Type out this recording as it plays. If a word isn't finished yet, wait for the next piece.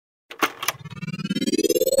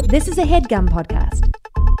This is a HeadGum podcast.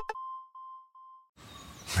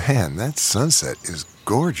 Man, that sunset is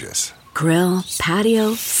gorgeous. Grill,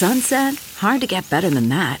 patio, sunset. Hard to get better than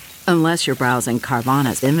that. Unless you're browsing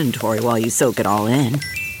Carvana's inventory while you soak it all in.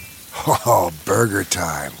 Oh, burger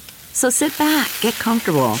time. So sit back, get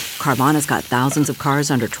comfortable. Carvana's got thousands of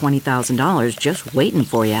cars under $20,000 just waiting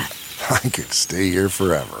for you. I could stay here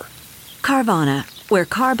forever. Carvana, where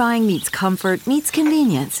car buying meets comfort meets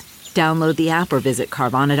convenience. Download the app or visit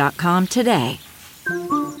Carvana.com today.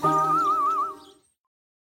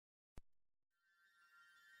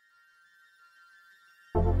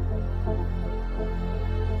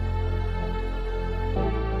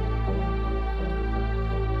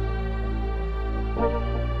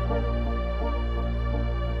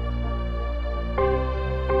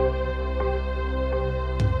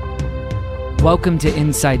 Welcome to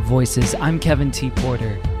Inside Voices. I'm Kevin T.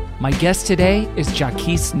 Porter. My guest today is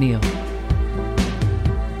Jacquis Neal.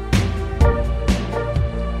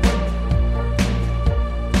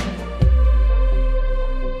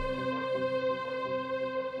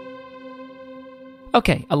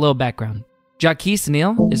 Okay, a little background. Jacquis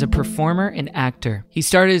Neal is a performer and actor. He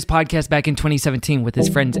started his podcast back in 2017 with his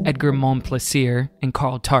friends Edgar Montplaisir and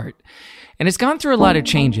Carl Tart. And it's gone through a lot of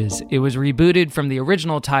changes. It was rebooted from the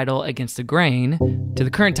original title Against the Grain to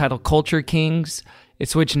the current title Culture Kings. It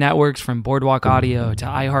switched networks from Boardwalk Audio to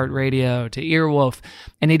iHeartRadio to Earwolf,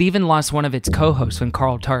 and it even lost one of its co-hosts when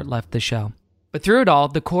Carl Tart left the show. But through it all,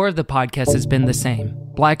 the core of the podcast has been the same.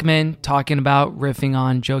 Black men talking about, riffing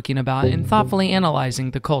on, joking about, and thoughtfully analyzing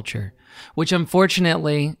the culture, which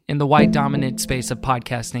unfortunately, in the white-dominant space of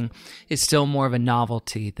podcasting, is still more of a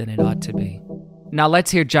novelty than it ought to be. Now let's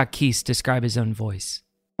hear Jacquis describe his own voice.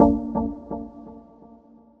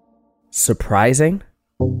 Surprising,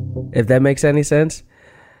 if that makes any sense.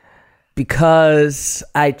 Because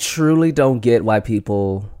I truly don't get why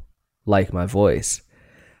people like my voice.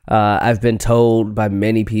 I've been told by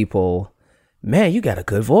many people, man, you got a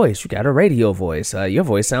good voice. You got a radio voice. Your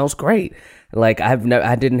voice sounds great. Like I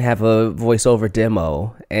didn't have a voiceover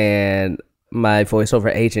demo, and my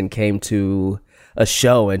voiceover agent came to a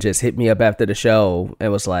show and just hit me up after the show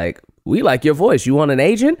and was like, we like your voice. You want an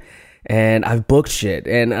agent? And I've booked shit.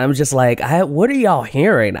 And I'm just like, what are y'all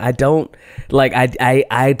hearing? I don't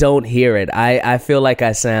hear it. I feel like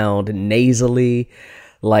I sound nasally,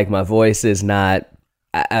 like my voice is not,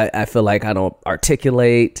 I feel like I don't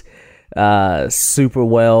articulate super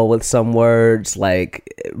well with some words,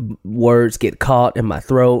 like words get caught in my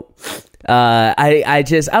throat. I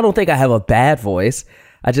don't think I have a bad voice.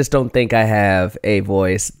 I just don't think I have a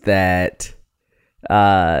voice that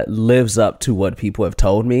lives up to what people have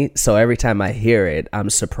told me. So every time I hear it,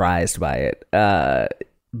 I'm surprised by it,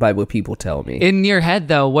 by what people tell me. In your head,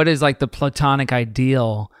 though, what is like the platonic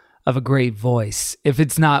ideal of a great voice, if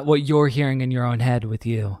it's not what you're hearing in your own head with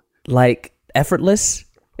you? Like effortless,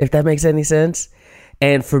 if that makes any sense.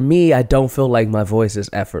 And for me, I don't feel like my voice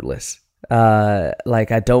is effortless.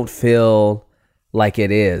 Like I don't feel like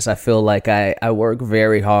it is. I feel like I work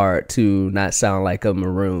very hard to not sound like a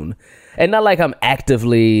maroon. And not like I'm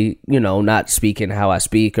actively, not speaking how I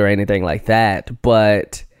speak or anything like that,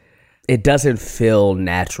 but it doesn't feel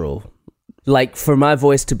natural. Like for my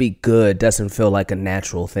voice to be good doesn't feel like a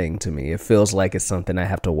natural thing to me. It feels like it's something I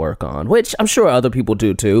have to work on, which I'm sure other people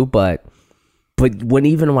do too, but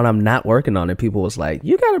even when I'm not working on it, people was like,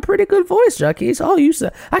 you got a pretty good voice, Jacquis. Oh,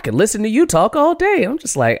 I can listen to you talk all day. I'm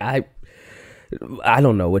just like, I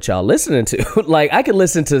don't know what y'all listening to. Like I can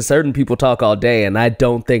listen to certain people talk all day and I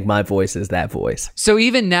don't think my voice is that voice. So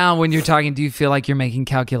even now when you're talking, do you feel like you're making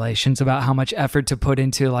calculations about how much effort to put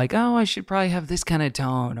into like, oh, I should probably have this kind of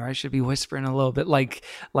tone, or I should be whispering a little bit? Like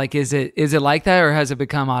is it like that, or has it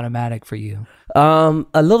become automatic for you? A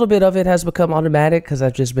little bit of it has become automatic because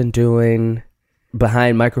I've just been doing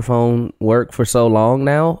behind microphone work for so long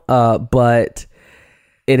now. But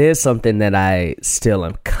it is something that I still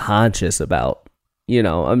am conscious about.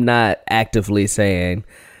 I'm not actively saying,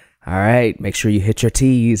 all right, make sure you hit your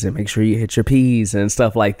T's and make sure you hit your P's and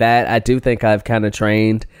stuff like that. I do think I've kind of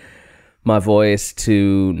trained my voice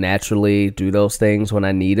to naturally do those things when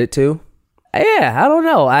I need it to. Yeah, I don't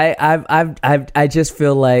know. I just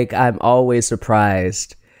feel like I'm always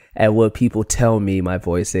surprised at what people tell me my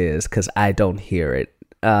voice is because I don't hear it.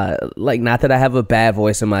 Not that I have a bad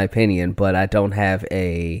voice in my opinion, but I don't have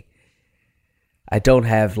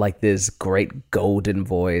like this great golden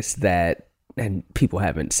voice that, and people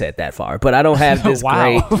haven't said that far, but I don't have this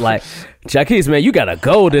Wow. great, like, Jacquis, man, you got a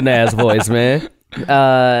golden ass voice, man.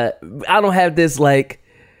 I don't have this like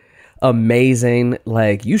amazing,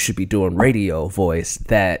 like, you should be doing radio voice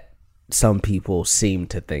that some people seem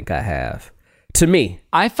to think I have. To me.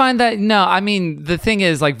 I find that, no, I mean, the thing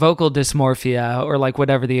is, like, vocal dysmorphia or like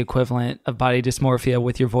whatever the equivalent of body dysmorphia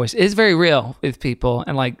with your voice is very real with people.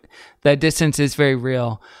 And like that distance is very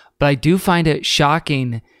real. But I do find it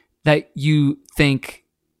shocking that you think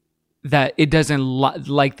that it doesn't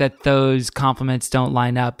like that those compliments don't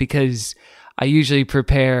line up, because I usually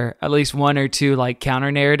prepare at least one or two like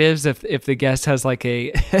counter narratives if the guest has like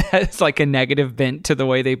a has like a negative bent to the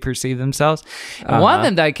way they perceive themselves. And one of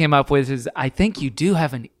them that I came up with is, I think you do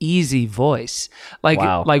have an easy voice, like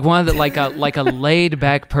like one of the like a laid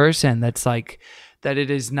back person that's like that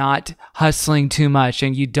it is not hustling too much,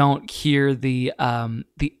 and you don't hear the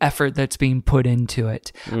effort that's being put into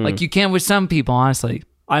it, like you can with some people. Honestly,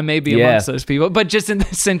 I may be amongst those people, but just in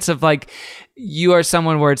the sense of like you are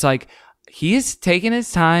someone where it's like, he's taking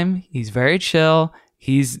his time. He's very chill.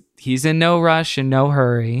 He's in no rush and no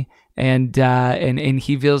hurry, and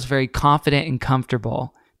he feels very confident and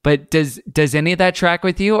comfortable. But does any of that track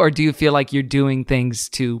with you, or do you feel like you're doing things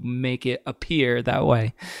to make it appear that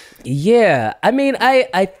way? Yeah, I mean,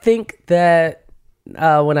 I think that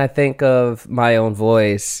when I think of my own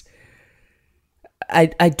voice,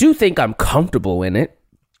 I do think I'm comfortable in it.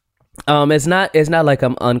 It's not like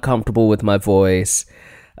I'm uncomfortable with my voice.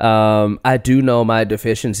 I do know my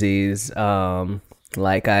deficiencies.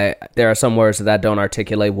 Like there are some words that I don't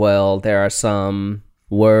articulate well. There are some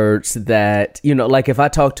words that, you know, like if I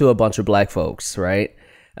talk to a bunch of black folks, right?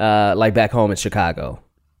 Like back home in Chicago,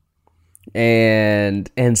 and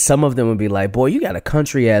some of them would be like, boy, you got a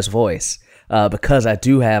country ass voice. Because I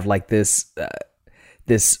do have like this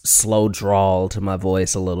slow drawl to my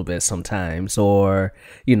voice a little bit sometimes, or,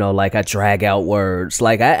 you know, like I drag out words.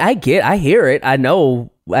 Like I hear it. I know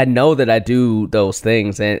that I do those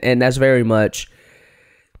things, and that's very much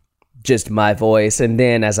just my voice. And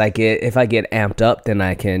then if I get amped up, then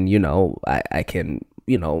I can, you know, I can,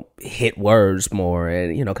 you know, hit words more,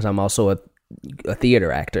 and, you know, because I'm also a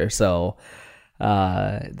theater actor, so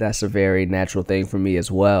that's a very natural thing for me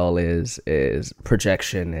as well, is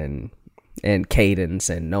projection and cadence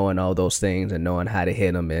and knowing all those things and knowing how to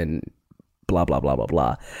hit them and blah blah blah blah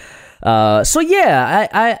blah. So yeah,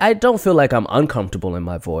 I don't feel like I'm uncomfortable in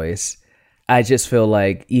my voice. I just feel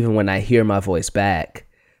like even when I hear my voice back,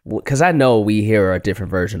 because I know we hear a different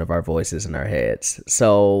version of our voices in our heads,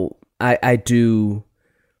 so I do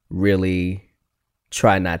really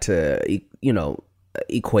try not to, you know,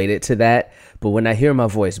 equate it to that. But when I hear my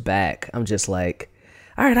voice back, I'm just like,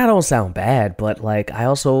 all right, I don't sound bad, but like I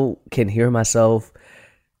also can hear myself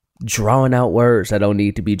drawing out words that don't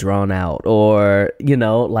need to be drawn out, or, you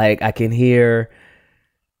know, like I can hear,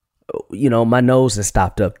 you know, my nose is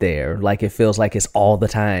stopped up there, like it feels like it's all the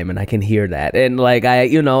time, and I can hear that, and like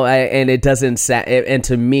and it doesn't and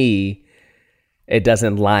to me it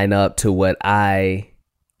doesn't line up to what I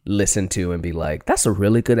listen to and be like, that's a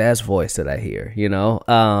really good ass voice that I hear, you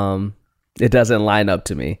know. It doesn't line up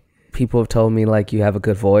to me. People have told me like, you have a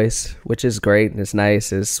good voice, which is great, and it's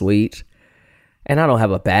nice, it's sweet. And I don't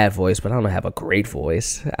have a bad voice, but I don't have a great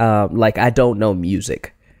voice. Like I don't know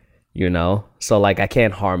music, you know? So like I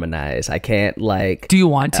can't harmonize. I can't like... Do you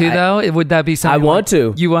want to though? Would that be something... I want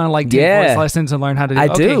to. You want to like take voice lessons and learn how to do... I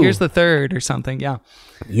do. Here's the third or something. Yeah.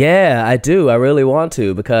 Yeah, I do. I really want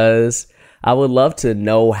to, because I would love to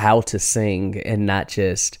know how to sing and not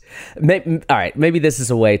just... all right, maybe this is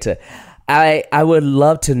a way to... I would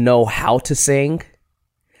love to know how to sing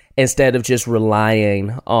instead of just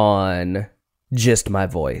relying on just my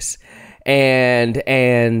voice. And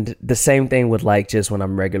the same thing with like just when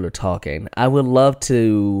I'm regular talking. I would love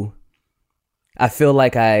to... I feel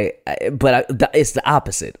like it's the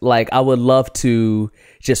opposite. Like I would love to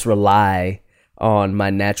just rely on my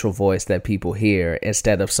natural voice that people hear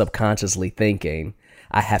instead of subconsciously thinking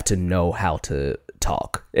I have to know how to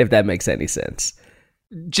talk, if that makes any sense.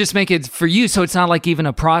 Just make it for you, so it's not like even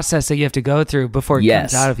a process that you have to go through before it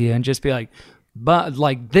comes out of you, and just be like, but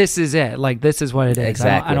like this is it, like this is what it is.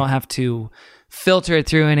 Exactly. I don't have to filter it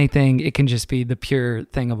through anything. It can just be the pure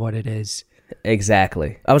thing of what it is.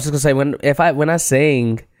 Exactly. I was just gonna say, when I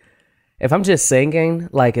sing, if I'm just singing,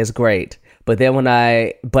 like it's great, but then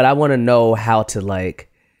I want to know how to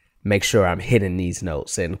like make sure I'm hitting these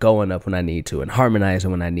notes and going up when I need to and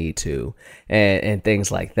harmonizing when I need to, and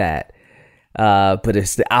things like that. But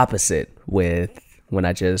it's the opposite with when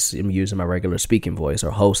I just am using my regular speaking voice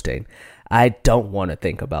or hosting. I don't want to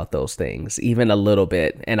think about those things even a little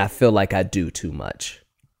bit, and I feel like I do too much.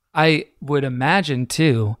 I would imagine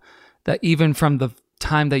too that even from the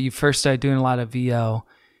time that you first started doing a lot of VO,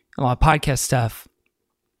 a lot of podcast stuff,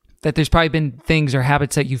 that there's probably been things or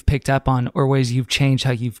habits that you've picked up on or ways you've changed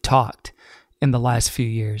how you've talked in the last few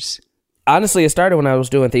years. Honestly, it started when I was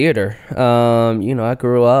doing theater. I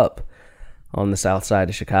grew up on the south side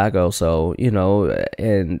of Chicago, so,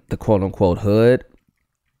 in the quote-unquote hood.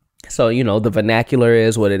 So, the vernacular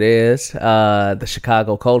is what it is. The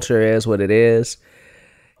Chicago culture is what it is.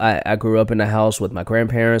 I grew up in a house with my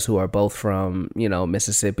grandparents who are both from,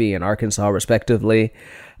 Mississippi and Arkansas, respectively.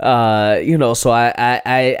 So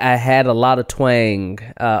I had a lot of twang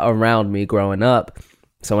around me growing up.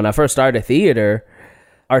 So when I first started theater,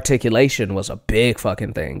 articulation was a big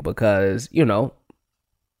fucking thing because,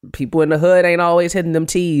 people in the hood ain't always hitting them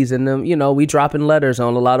T's and them, we dropping letters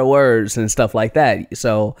on a lot of words and stuff like that.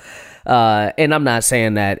 So, and I'm not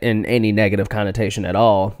saying that in any negative connotation at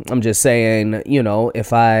all. I'm just saying,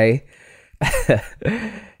 if I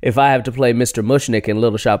if I have to play Mr. Mushnick in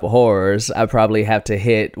Little Shop of Horrors, I probably have to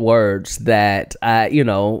hit words that I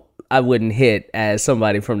wouldn't hit as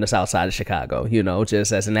somebody from the south side of Chicago,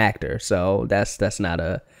 just as an actor. So that's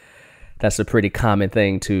a pretty common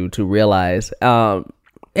thing to realize.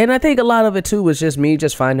 And I think a lot of it too was just me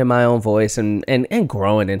just finding my own voice and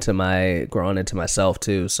growing into myself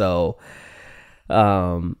too. So,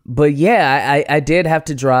 but yeah, I did have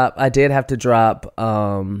to drop,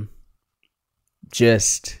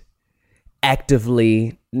 just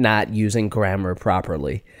actively not using grammar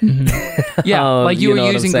properly. Mm-hmm. Yeah, like you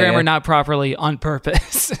were using grammar not properly on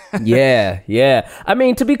purpose. Yeah. I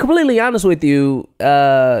mean, to be completely honest with you,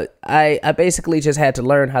 I basically just had to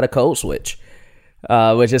learn how to code switch.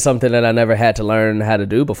 Which is something that I never had to learn how to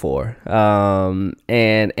do before.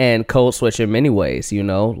 And code switch in many ways,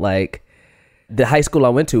 like the high school I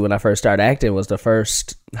went to when I first started acting was the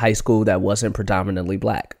first high school that wasn't predominantly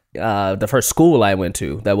black. The first school I went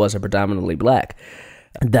to that wasn't predominantly black.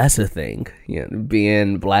 That's a thing,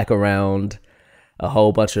 being black around a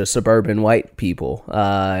whole bunch of suburban white people.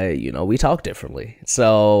 We talk differently.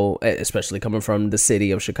 So, especially coming from the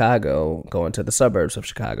city of Chicago, going to the suburbs of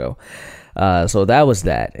Chicago. So that was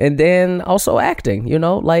that. And then also acting,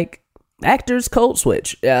 like actors code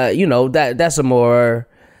switch. That's a more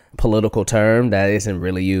political term that isn't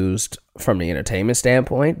really used from the entertainment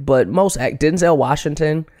standpoint. But Denzel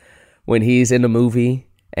Washington, when he's in the movie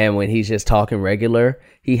and when he's just talking regular,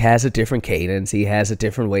 he has a different cadence. He has a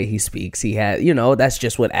different way he speaks. He has, that's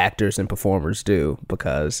just what actors and performers do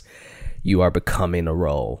because you are becoming a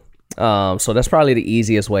role. So that's probably the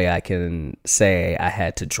easiest way I can say I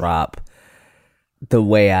had to drop the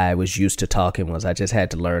way I was used to talking was I just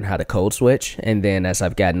had to learn how to code switch. And then as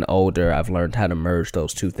I've gotten older, I've learned how to merge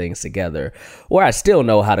those two things together, where I still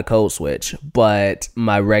know how to code switch, but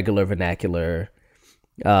my regular vernacular,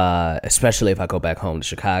 especially if I go back home to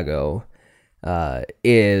Chicago,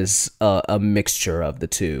 is a mixture of the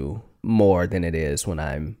two more than it is when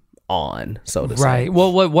I'm on, so to say. Right.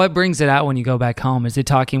 Well, what brings it out when you go back home? Is it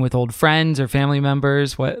talking with old friends or family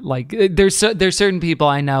members? What, like, there's certain people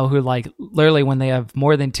I know who, like, literally when they have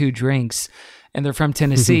more than 2 drinks and they're from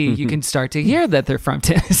Tennessee, you can start to hear that they're from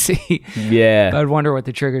Tennessee. Yeah. I'd wonder what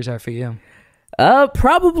the triggers are for you.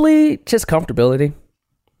 Probably just comfortability.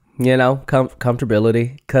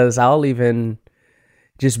 Comfortability, because I'll even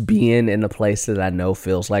just being in a place that I know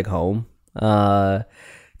feels like home.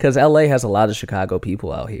 Because LA has a lot of Chicago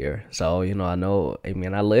people out here. So,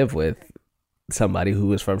 I live with somebody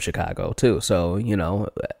who is from Chicago too. So,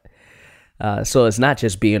 so it's not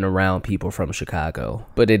just being around people from Chicago,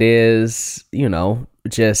 but it is,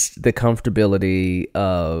 just the comfortability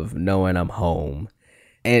of knowing I'm home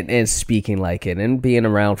and speaking like it, and being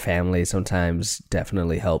around family sometimes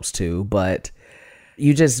definitely helps too. But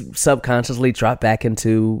you just subconsciously drop back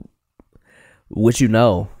into what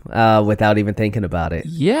without even thinking about it.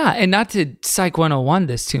 Yeah, and not to Psych 101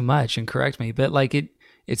 this too much and correct me, but like it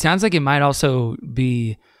sounds like it might also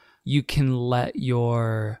be you can let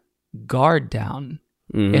your guard down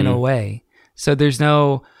in a way. So there's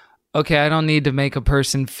no, okay, I don't need to make a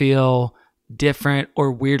person feel different or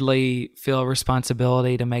weirdly feel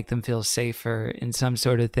responsibility to make them feel safer in some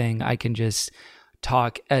sort of thing. I can just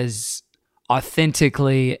talk as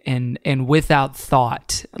authentically and without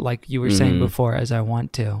thought, like you were saying before, as I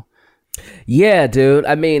want to. Yeah, dude.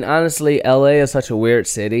 I mean, honestly, LA is such a weird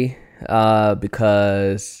city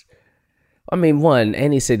because,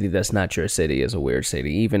 any city that's not your city is a weird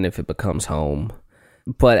city, even if it becomes home.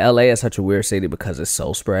 But LA is such a weird city because it's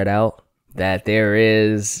so spread out that there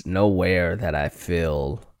is nowhere that I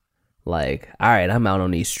feel like, all right, I'm out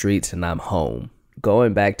on these streets and I'm home.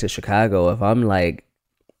 Going back to Chicago, if I'm like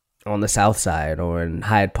on the south side or in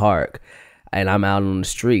Hyde Park and I'm out on the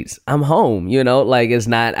streets, I'm home, like it's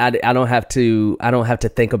not, I don't have to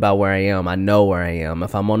think about where I am. I know where I am.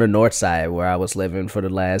 If I'm on the north side where I was living for the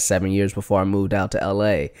last 7 years before I moved out to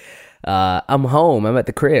LA, I'm home. I'm at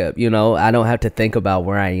the crib. I don't have to think about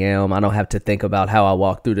where I am. I don't have to think about how I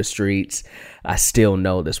walk through the streets. I still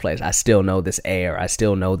know this place. I still know this air. I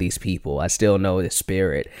still know these people. I still know this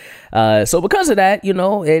spirit. So because of that,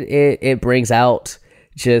 it brings out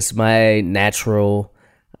just my natural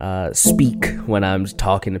speak when I'm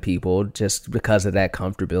talking to people, just because of that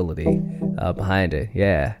comfortability behind it.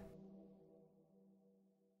 Yeah.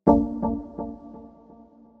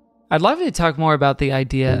 I'd love to talk more about the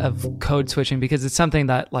idea of code switching, because it's something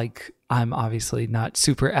that I'm obviously not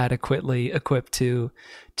super adequately equipped to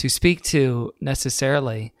speak to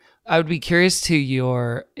necessarily. I would be curious to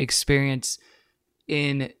your experience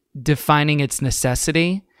in defining its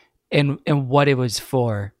necessity and what it was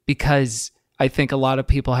for, because I think a lot of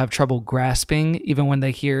people have trouble grasping even when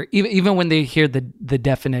they hear the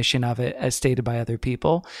definition of it as stated by other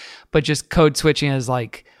people. But just code switching as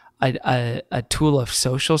a tool of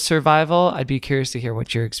social survival. I'd be curious to hear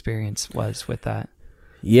what your experience was with that.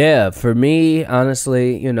 Yeah, for me,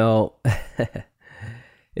 honestly, it's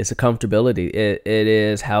a comfortability. It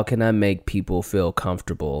is, how can I make people feel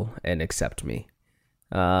comfortable and accept me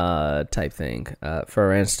type thing.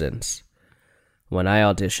 For instance, when I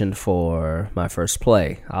auditioned for my first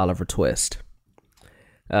play, Oliver Twist,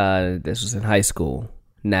 this was in high school.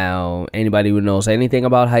 Now, anybody who knows anything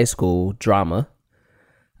about high school drama,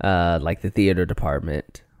 like the theater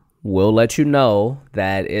department, will let you know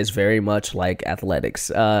that it's very much like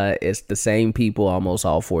athletics. It's the same people almost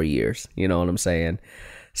all 4 years. You know what I'm saying?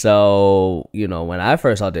 So, when I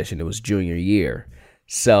first auditioned, it was junior year.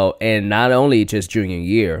 So, and not only just junior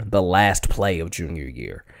year, the last play of junior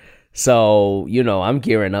year. So, I'm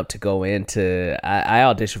gearing up to go into, I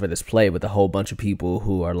auditioned for this play with a whole bunch of people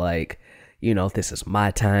who are like, this is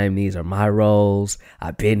my time. These are my roles.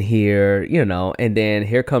 I've been here, and then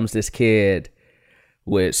here comes this kid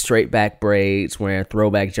with straight back braids, wearing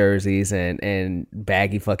throwback jerseys and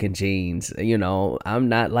baggy fucking jeans. I'm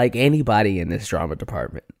not like anybody in this drama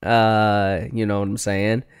department. You know what I'm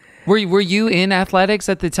saying? Were you in athletics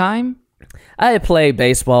at the time? I had played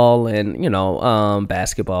baseball and,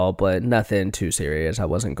 basketball, but nothing too serious. I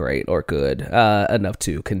wasn't great or good enough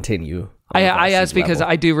to continue. I asked because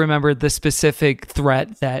I do remember the specific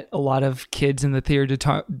threat that a lot of kids in the theater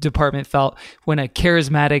department felt when a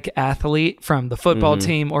charismatic athlete from the football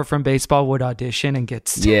team or from baseball would audition and get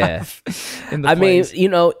stuff in the plays.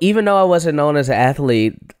 mean, even though I wasn't known as an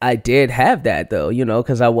athlete, I did have that though,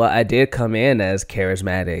 because I did come in as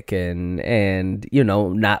charismatic and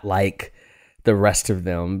not like the rest of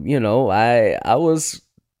them. I was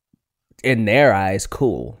in their eyes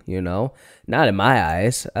cool, not in my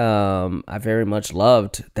eyes. I very much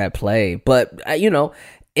loved that play, but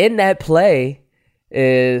in that play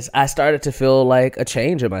I started to feel like a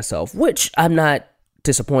change in myself, which I'm not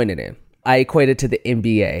disappointed in. I equated to the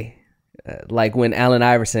NBA, like when Allen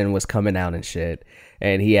Iverson was coming out and shit,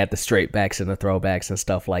 and he had the straight backs and the throwbacks and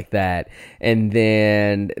stuff like that. And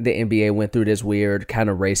then the NBA went through this weird kind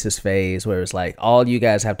of racist phase where it's like, all you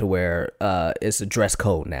guys have to wear is a dress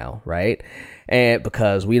code now, right? And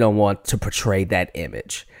because we don't want to portray that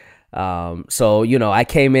image. So, I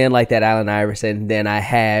came in like that Allen Iverson, then I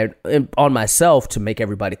had on myself to make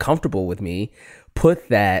everybody comfortable with me, put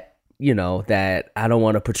that, that I don't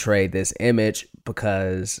want to portray this image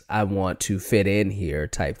because I want to fit in here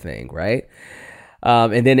type thing, right?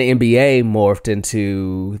 And then the NBA morphed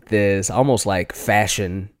into this almost like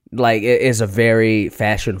fashion, like it is a very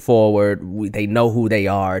fashion forward, they know who they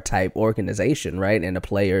are type organization, right? And the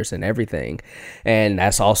players and everything. And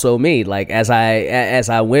that's also me. Like as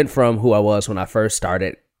I went from who I was when I first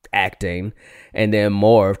started acting and then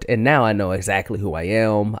morphed, and now I know exactly who I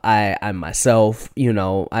am. I'm myself,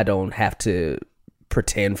 I don't have to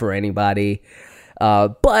pretend for anybody.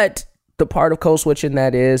 But the part of code switching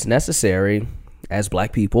that is necessary as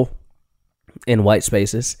Black people in white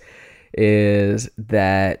spaces is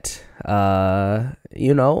that,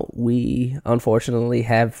 we unfortunately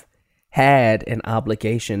have had an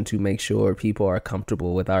obligation to make sure people are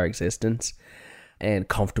comfortable with our existence and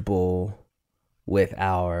comfortable with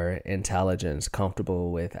our intelligence,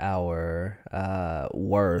 comfortable with our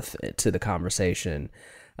worth to the conversation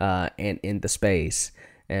and in the space.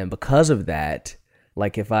 And because of that,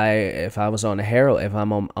 like if I was on if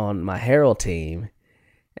I'm on my Herald team,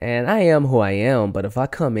 and I am who I am, but if I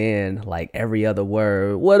come in like every other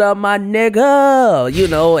word, what up, my nigga,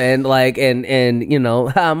 and like and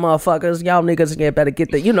hi motherfuckers, y'all niggas better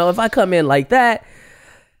get the, if I come in like that,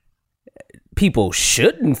 people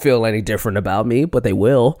shouldn't feel any different about me, but they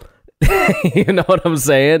will. You know what I'm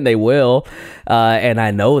saying? They will, and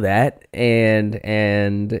I know that, and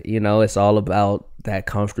it's all about that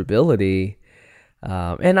comfortability.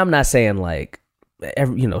 And I'm not saying like,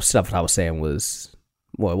 stuff that I was saying was,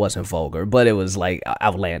 well, it wasn't vulgar, but it was like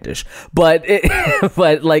outlandish. But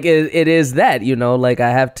it is that, like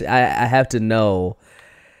I have to know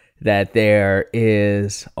that there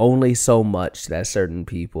is only so much that certain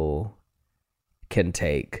people can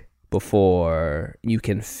take before you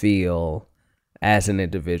can feel as an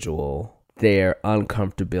individual their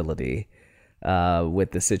uncomfortability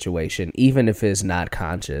with the situation, even if it's not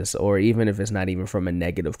conscious, or even if it's not even from a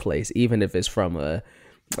negative place, even if it's from a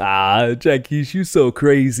Jacquis, you so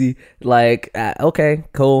crazy. Like, okay,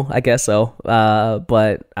 cool, I guess so.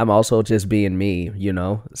 But I'm also just being me,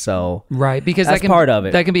 So right, because that's part of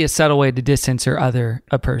it. That can be a subtle way to distance or other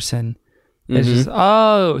a person. It's just,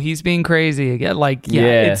 he's being crazy again. Like,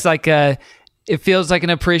 it's like it feels like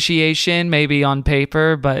an appreciation maybe on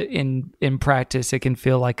paper, but in practice, it can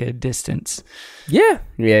feel like a distance. Yeah.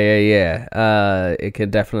 It can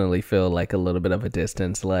definitely feel like a little bit of a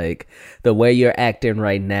distance. Like the way you're acting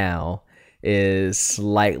right now is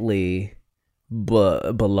slightly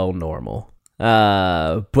below normal.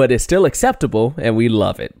 But it's still acceptable and we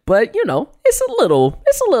love it. But, it's a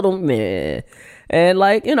little meh. And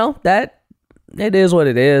like, that it is what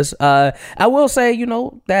it is. I will say,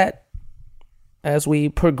 that as we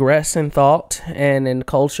progress in thought and in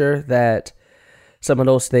culture, that some of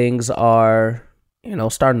those things are,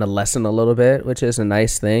 starting to lessen a little bit, which is a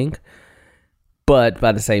nice thing. But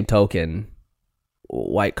by the same token,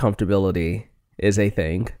 white comfortability is a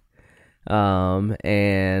thing. And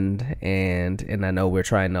I know we're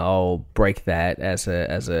trying to all break that as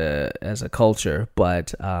a culture,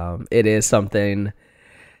 but it is something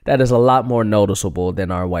that is a lot more noticeable than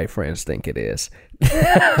our white friends think it is. Like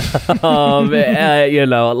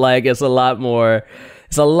it's a lot more,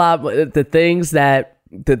 the things that,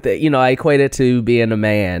 I equate it to being a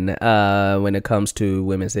man when it comes to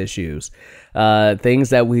women's issues. Things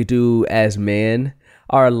that we do as men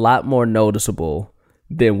are a lot more noticeable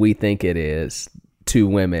than we think it is to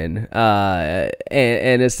women.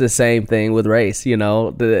 And it's the same thing with race,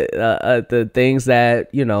 the things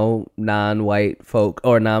that, non-white folk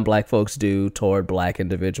or non-black folks do toward black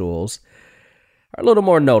individuals are a little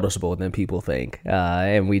more noticeable than people think.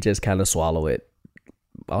 And we just kind of swallow it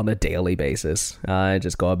on a daily basis and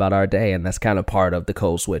just go about our day. And that's kind of part of the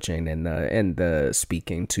code switching and the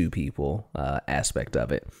speaking to people aspect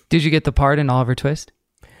of it. Did you get the part in Oliver Twist?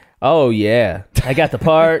 Oh, yeah. I got the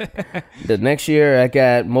part. The next year, I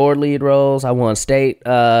got more lead roles. I won state.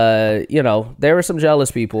 There were some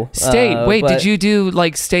jealous people. State? Wait, did you do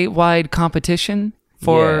like statewide competition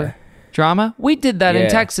for drama? We did that in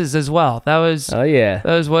Texas as well. That was that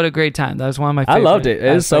was what a great time. That was one of my favorite. I loved it.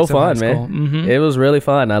 It was so fun, man. Mm-hmm. It was really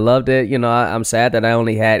fun. I loved it. I'm sad that I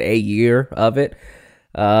only had a year of it.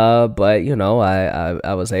 But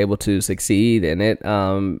I was able to succeed in it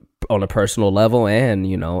on a personal level and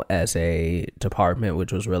as a department,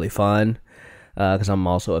 which was really fun because I'm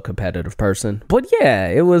also a competitive person. But yeah,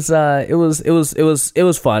 it was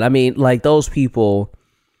fun. I mean, like those people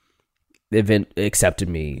accepted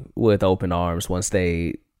me with open arms once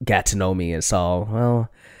they got to know me and saw, well,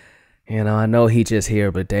 I know he just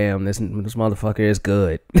here, but damn, this motherfucker is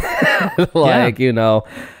good.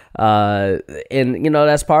 And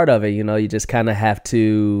that's part of it. You just kind of have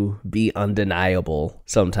to be undeniable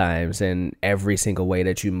sometimes in every single way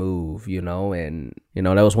that you move, and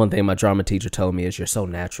that was one thing my drama teacher told me is you're so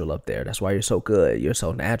natural up there. That's why you're so good. You're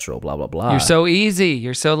so natural, blah, blah, blah. You're so easy.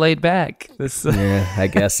 You're so laid back. Yeah, I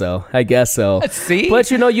guess so. See?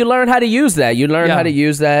 But you learn how to use that. You learn how to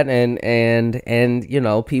use that and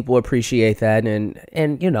people appreciate that and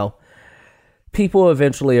people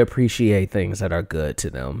eventually appreciate things that are good to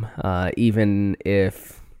them, even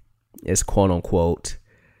if it's quote unquote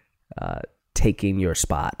taking your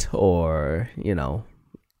spot or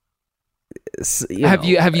have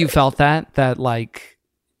you felt that like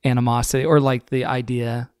animosity or like the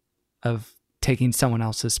idea of taking someone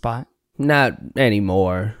else's spot? Not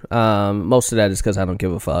anymore. Most of that is because I don't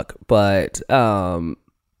give a fuck. But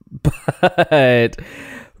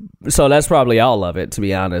so that's probably all of it, to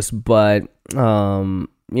be honest. But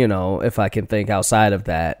if I can think outside of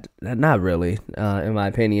that, not really, in my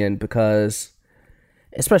opinion, because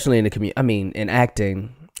especially in the community, I mean, in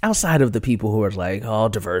acting, outside of the people who are like, oh,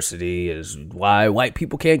 diversity is why white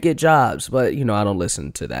people can't get jobs. But, I don't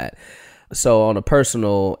listen to that. So on a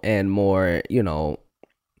personal and more,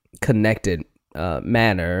 connected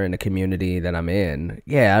manner in the community that I'm in,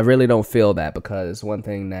 I really don't feel that, because one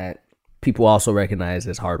thing that people also recognize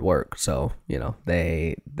is hard work. So,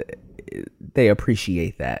 they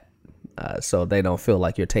appreciate that. So they don't feel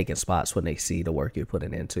like you're taking spots when they see the work you're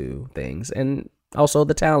putting into things. And also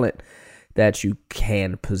the talent. that you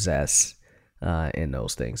can possess in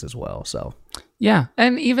those things as well. So yeah,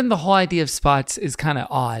 and even the whole idea of spots is kind of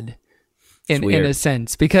odd in a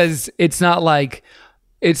sense, because it's not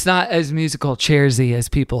as musical chairsy as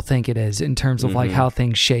people think it is in terms of like how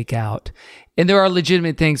things shake out. And there are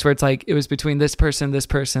legitimate things where it's like it was between this person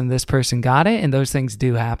got it, and those things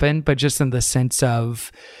do happen, but just in the sense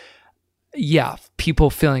of people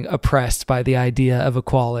feeling oppressed by the idea of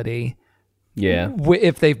equality. Yeah.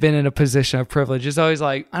 If they've been in a position of privilege, it's always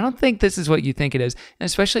like, I don't think this is what you think it is. And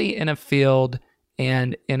especially in a field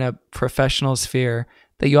and in a professional sphere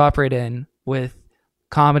that you operate in with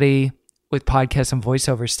comedy, with podcasts and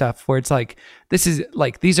voiceover stuff, where it's like, this is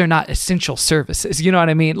like, these are not essential services. You know what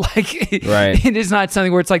I mean? Like, it is not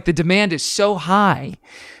something where it's like the demand is so high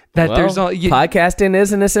that there's all podcasting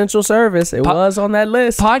is an essential service. It was on that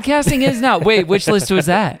list. Podcasting is now. Wait, which list was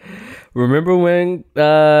that? Remember when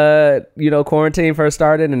quarantine first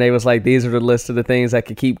started and they was like, these are the list of the things that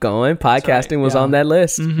could keep going? Podcasting was on that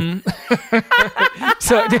list.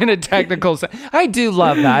 So in a technical sense, I do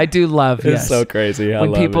love that. I do love it's so crazy.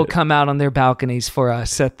 When people come out on their balconies for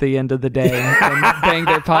us at the end of the day and bang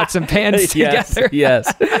their pots and pans together.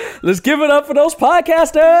 Yes. Let's give it up for those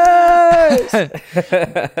podcasters.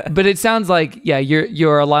 But it sounds like,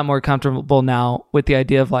 you're a lot more comfortable now with the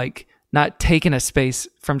idea of like, not taking a space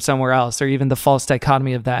from somewhere else, or even the false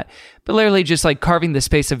dichotomy of that, but literally just like carving the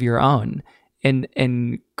space of your own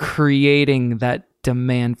and creating that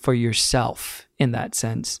demand for yourself in that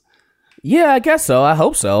sense. Yeah, I guess so. I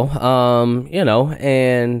hope so.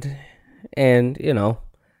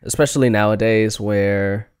 Especially nowadays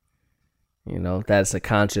where, that's a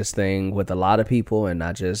conscious thing with a lot of people and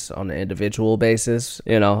not just on an individual basis.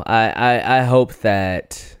 I hope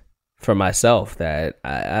that for myself that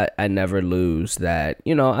I never lose that,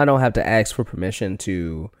 I don't have to ask for permission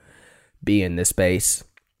to be in this space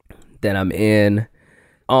that I'm in,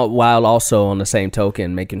 while also on the same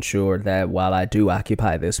token making sure that while I do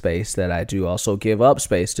occupy this space, that I do also give up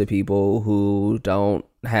space to people who don't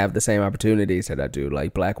have the same opportunities that I do,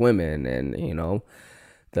 like Black women and,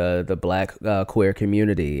 the Black queer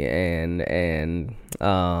community and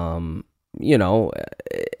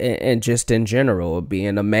just in general,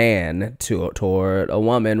 being a man toward a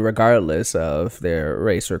woman, regardless of their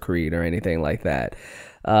race or creed or anything like that.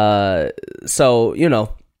 So,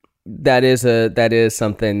 that is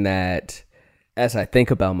something that, as I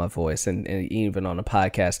think about my voice and even on the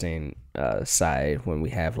podcasting side, when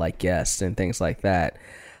we have like guests and things like that,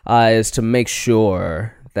 is to make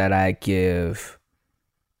sure that I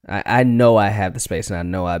know I have the space and I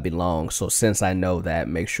know I belong. So since I know that,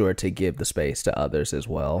 make sure to give the space to others as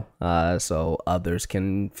well. So others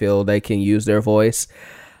can feel they can use their voice,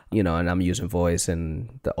 and I'm using voice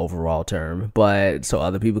in the overall term, but so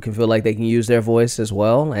other people can feel like they can use their voice as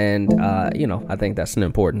well. And, I think that's an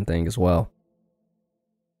important thing as well.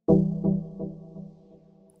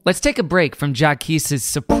 Let's take a break from Jacquis'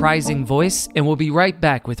 surprising voice, and we'll be right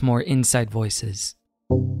back with more Inside Voices.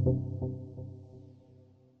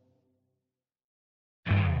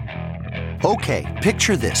 Okay,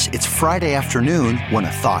 picture this. It's Friday afternoon when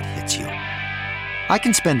a thought hits you. I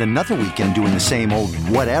can spend another weekend doing the same old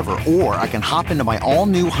whatever, or I can hop into my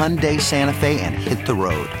all-new Hyundai Santa Fe and hit the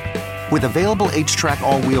road. With available H-Track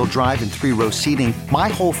all-wheel drive and 3-row seating, my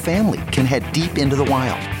whole family can head deep into the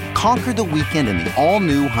wild. Conquer the weekend in the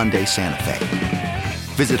all-new Hyundai Santa Fe.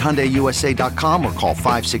 Visit HyundaiUSA.com or call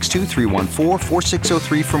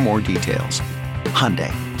 562-314-4603 for more details.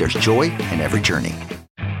 Hyundai, there's joy in every journey.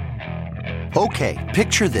 Okay,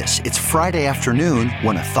 picture this. It's Friday afternoon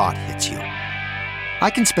when a thought hits you. I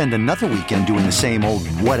can spend another weekend doing the same old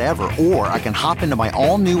whatever, or I can hop into my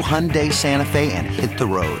all-new Hyundai Santa Fe and hit the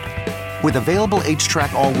road. With available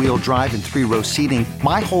H-Track all-wheel drive and 3-row seating,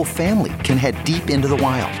 my whole family can head deep into the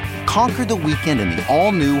wild. Conquer the weekend in the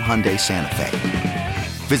all-new Hyundai Santa Fe.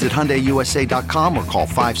 Visit HyundaiUSA.com or call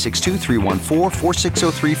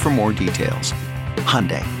 562-314-4603 for more details.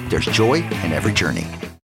 Hyundai, there's joy in every journey.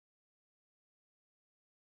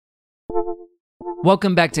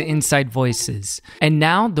 Welcome back to Inside Voices. And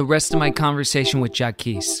now the rest of my conversation with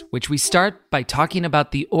Jacquis, which we start by talking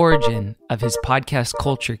about the origin of his podcast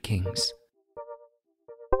Culture Kings.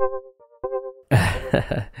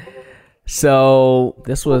 So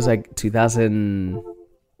this was like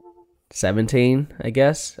 2017, I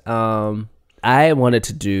guess. I wanted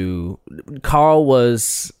to do, Carl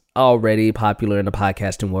was already popular in the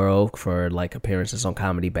podcasting world for like appearances on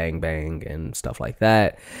Comedy Bang Bang and stuff like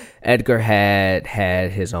that. Edgar had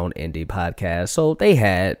his own indie podcast, so they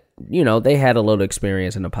had a little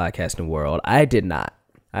experience in the podcasting world. I didn't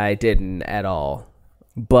at all.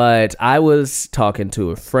 But I was talking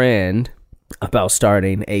to a friend about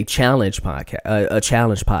starting a challenge podcast,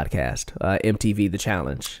 MTV The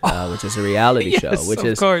Challenge, which is a reality show, which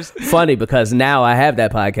is funny because now I have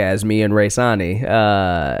that podcast. Me and Ray Sani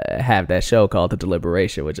have that show called The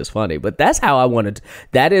Deliberation, which is funny. But that's how I wanted.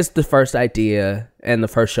 That is the first idea and the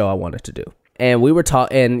first show I wanted to do. And we were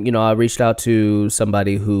talking, and I reached out to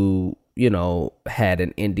somebody who had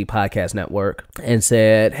an indie podcast network and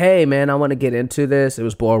said, hey man, I want to get into this. It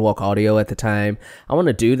was Boardwalk Audio at the time. I want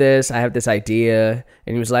to do this. I have this idea.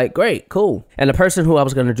 And he was like, great, cool. And the person who I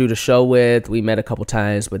was going to do the show with, we met a couple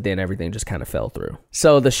times, but then everything just kind of fell through.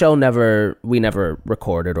 So the show we never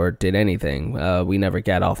recorded or did anything. We never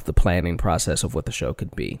got off the planning process of what the show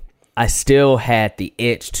could be. I still had the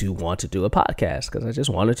itch to want to do a podcast because I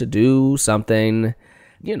just wanted to do something,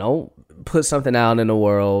 put something out in the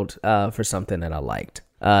world for something that I liked.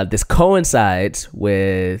 This coincides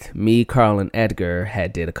with me, Carl, and Edgar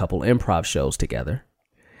did a couple improv shows together.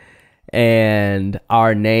 And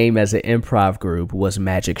our name as an improv group was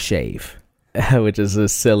Magic Shave, which is a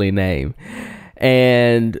silly name.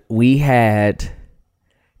 And we had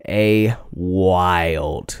a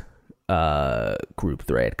wild group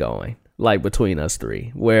thread going, like between us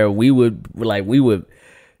three, where we would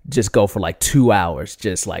just go for like 2 hours,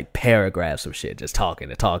 just like paragraphs of shit, just talking,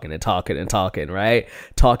 right?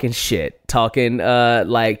 Talking shit, talking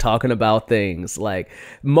about things. Like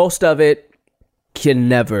most of it can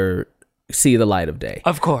never see the light of day.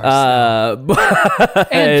 Of course. And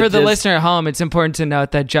for the listener at home, it's important to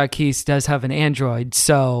note that Jacquis does have an Android,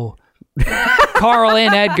 so Carl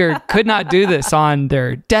and Edgar could not do this on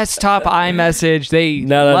their desktop iMessage. They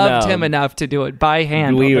loved him enough to do it by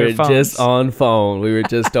hand. We on were their phones. just on phone.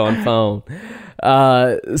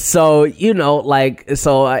 So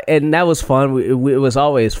and that was fun. It was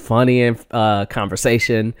always funny and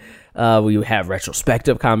conversation. We would have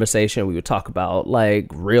retrospective conversation. We would talk about like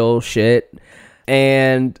real shit.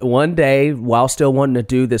 And one day, while still wanting to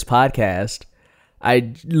do this podcast,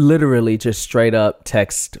 I literally just straight up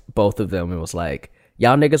text both of them and was like,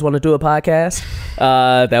 y'all niggas want to do a podcast?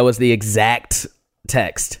 That was the exact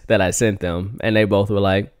text that I sent them. And they both were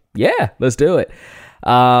like, yeah, let's do it.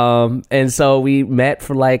 And so we met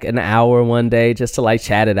for like an hour one day just to like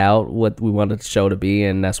chat it out, what we wanted the show to be.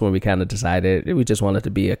 And that's when we kind of decided we just wanted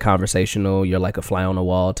to be a conversational, you're like a fly on the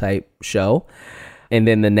wall type show. And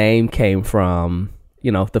then the name came from,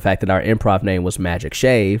 the fact that our improv name was Magic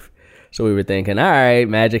Shave. So we were thinking, all right,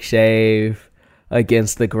 Magic Shave,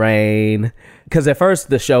 Against the Grain. Because at first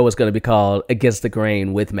the show was going to be called Against the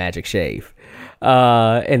Grain with Magic Shave.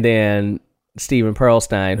 And then Steven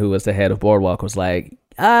Pearlstein, who was the head of Boardwalk, was like,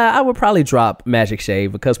 I would probably drop Magic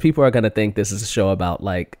Shave because people are going to think this is a show about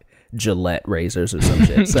like Gillette razors or some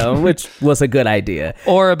shit. So, which was a good idea.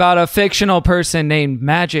 Or about a fictional person named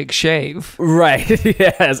Magic Shave. Right.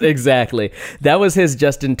 Yes, exactly. That was his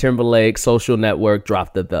Justin Timberlake social network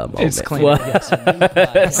drop the thumb moment. It's clean.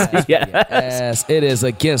 Yes. It is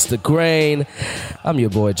Against the Grain. I'm your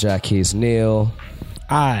boy Jacquis Neal.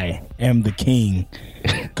 I am the king,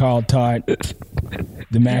 Carl Tart,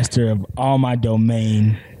 the master of all my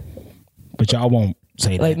domain. But y'all won't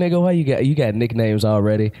say that. Like, nigga, why you got nicknames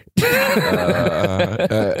already?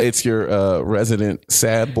 It's your resident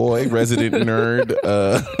sad boy, resident nerd,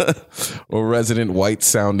 or resident white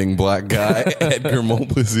sounding black guy, Edgar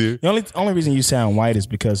Montplaisir. The only reason you sound white is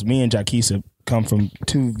because me and Jacquis come from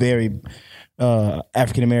two very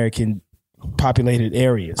African American populated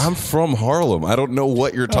areas. I'm from Harlem. I don't know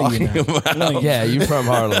what you're talking about. No, yeah, you from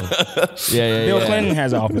Harlem. Yeah. Bill Clinton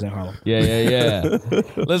has an office in Harlem. Yeah.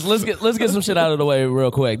 Let's get some shit out of the way real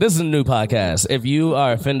quick. This is a new podcast. If you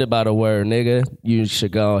are offended by the word nigga, you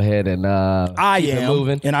should go ahead and I keep am it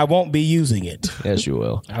moving. and I won't be using it. Yes, you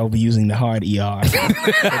will. I will be using the hard ER.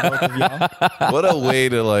 For both of y'all. What a way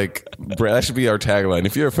to that should be our tagline.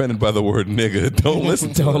 If you're offended by the word nigga, don't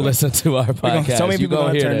listen to Don't listen to our podcast. So many people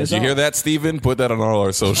gonna turn hear this Did you hear that, Steven? Put that on all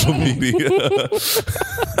our social media.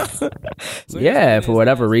 Yeah, for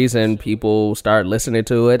whatever reason, people start listening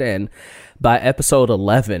to it. And by episode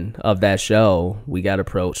 11 of that show, we got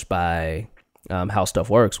approached by How Stuff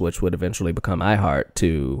Works, which would eventually become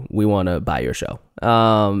iHeart, we want to buy your show.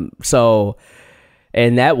 So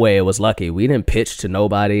in that way, it was lucky. We didn't pitch to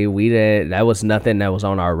nobody. That was nothing that was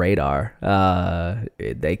on our radar.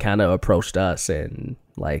 They kind of approached us and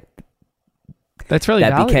like, That's really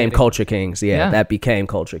that became validating. Culture Kings. Yeah, that became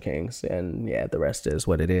Culture Kings, and yeah, the rest is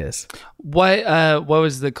what it is. What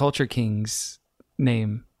was the Culture Kings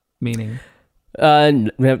name meaning?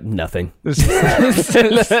 Nothing. Nothing. Here's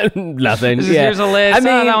a list. I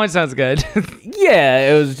mean, that one sounds good.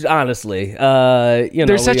 Yeah, it was honestly.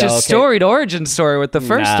 There's such a storied origin story with the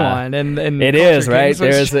first one, and it Culture is right.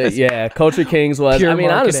 Kings There's Culture Kings was. pure I mean,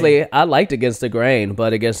 marketing. honestly, I liked Against the Grain,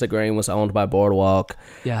 but Against the Grain was owned by Boardwalk.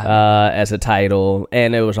 Yeah. As a title,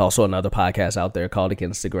 and there was also another podcast out there called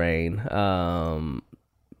Against the Grain.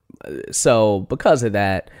 So because of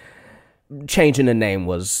that, changing the name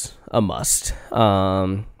was a must.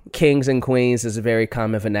 Kings and queens is a very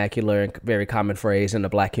common vernacular, very common phrase in the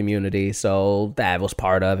black community, so that was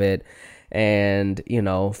part of it. And,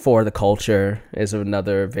 for the culture is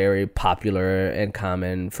another very popular and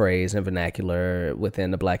common phrase and vernacular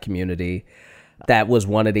within the black community. That was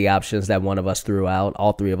one of the options that one of us threw out.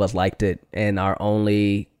 All three of us liked it, and our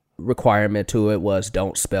only requirement to it was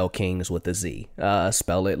don't spell kings with a Z.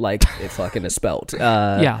 Spell it like it fucking is spelled.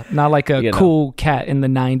 Not like a cool cat in the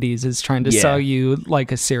 90s is trying to sell you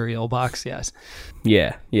like a cereal box. Yes.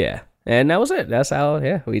 Yeah. And that was it. That's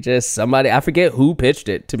how, we just, I forget who pitched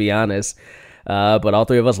it, to be honest. But all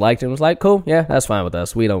three of us liked it and was like, cool, yeah, that's fine with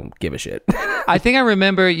us. We don't give a shit. I think I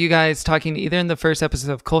remember you guys talking either in the first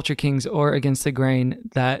episode of Culture Kings or Against the Grain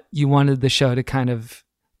that you wanted the show to kind of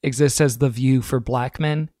exist as the View for black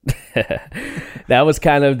men. That was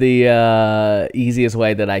kind of the easiest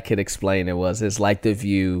way that I could explain it. It's like The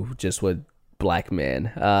View just with black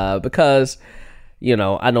men. Because,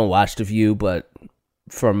 I don't watch The View, but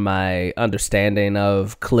from my understanding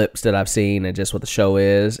of clips that I've seen and just what the show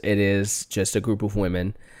is, it is just a group of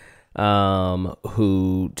women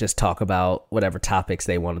who just talk about whatever topics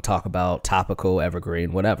they want to talk about, topical,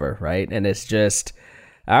 evergreen, whatever, right? And it's just,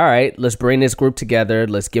 all right, let's bring this group together,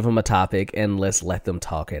 let's give them a topic, and let's let them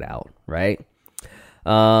talk it out, right?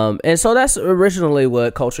 And so that's originally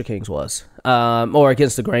what Culture Kings was, or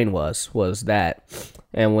Against the Grain was that.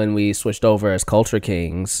 And when we switched over as Culture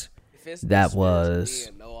Kings, that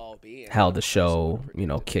was how the show,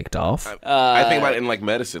 kicked off. I think about it in like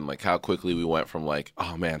medicine, like how quickly we went from like,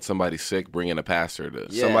 oh man, somebody's sick, bring in a pastor,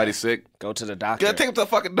 to somebody's sick, go to the doctor. Gotta take him to the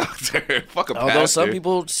fucking doctor. Fuck a pastor. Although some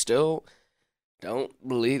people still don't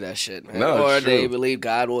believe that shit, man. No, or it's they true. believe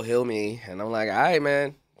God will heal me. And I'm like, all right,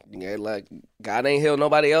 man. Yeah, like God ain't healed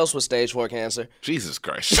nobody else with stage 4 cancer. Jesus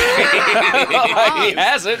Christ. He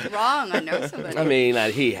hasn't. Wrong. I know somebody. I mean,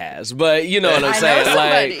 he has, but you know what I'm I saying. know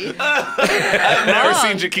Like, I've never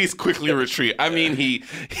seen Jacquis quickly retreat. I mean, he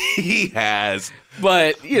has.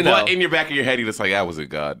 but But in your back of your head, you're just like, that wasn't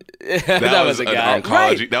God. that was a an God.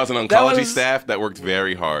 oncology. Right. That was an That oncology was- staff that worked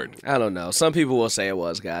very hard. I don't know. Some people will say it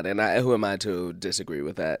was God, and who am I to disagree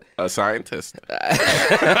with that? A scientist.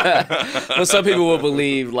 But some people will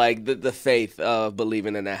believe like the faith of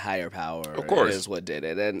believing in that higher power, Of course. is what did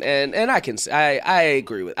it, and I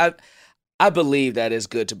agree with. I believe that it's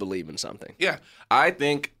good to believe in something. Yeah. I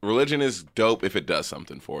think religion is dope if it does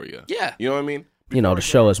something for you. Yeah. You know what I mean? The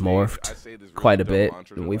show has morphed I say this really quite a dope bit.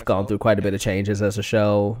 mantra to We've gone myself. through quite a bit of changes as a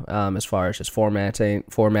show, as far as just formatting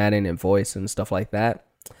and voice and stuff like that,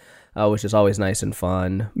 which is always nice and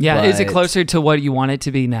fun. Yeah. Is it But, closer to what you want it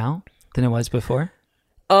to be now than it was before?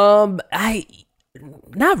 I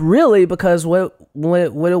not really, because what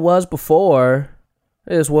it was before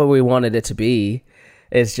is what we wanted it to be.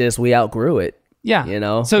 It's just we outgrew it. Yeah.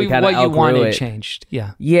 So we kinda what you outgrew wanted it. changed.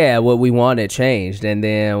 Yeah. Yeah, what we wanted changed, and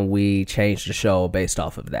then we changed the show based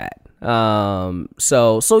off of that.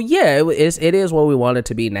 So yeah, it is what we want it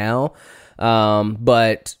to be now,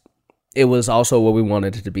 but it was also what we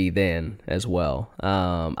wanted it to be then as well.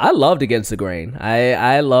 I loved Against the Grain.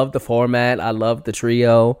 I loved the format. I loved the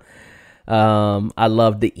trio. I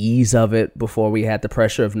loved the ease of it before we had the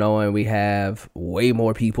pressure of knowing we have way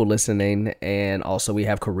more people listening, and also we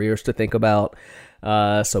have careers to think about.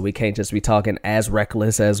 So we can't just be talking as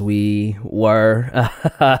reckless as we were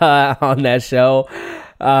on that show.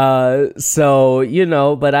 But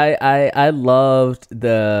I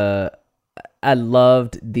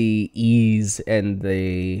loved the ease and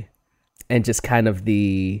just kind of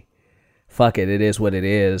the fuck it is what it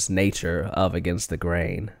is nature of Against the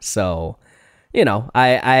Grain. So,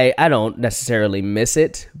 I don't necessarily miss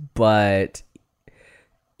it, but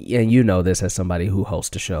and this as somebody who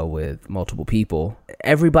hosts a show with multiple people,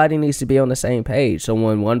 everybody needs to be on the same page. So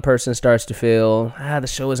when one person starts to feel, the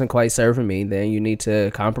show isn't quite serving me, then you need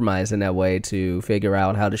to compromise in that way to figure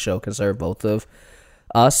out how the show can serve both of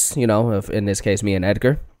us, if, in this case, me and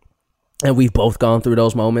Edgar. And we've both gone through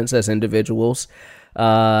those moments as individuals.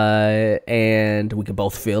 And we can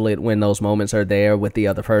both feel it when those moments are there with the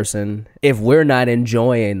other person. If we're not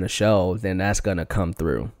enjoying the show, then that's going to come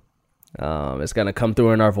through. It's going to come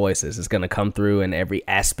through in our voices. It's going to come through in every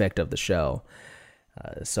aspect of the show.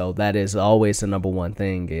 So that is always the number one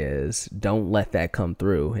thing, is don't let that come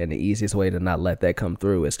through. And the easiest way to not let that come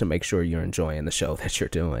through is to make sure you're enjoying the show that you're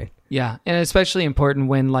doing. Yeah, and especially important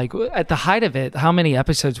when, like, at the height of it, how many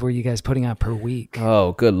episodes were you guys putting out per week?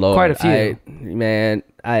 Oh, good Lord. Quite a few.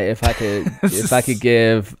 If I could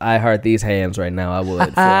give iHeart these hands right now, I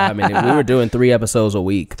would. We were doing 3 episods a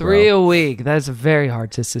week. Three a week. That's very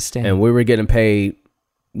hard to sustain. And we were getting paid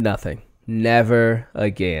nothing. Never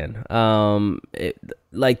again.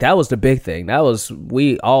 That was the big thing. That was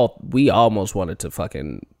we almost wanted to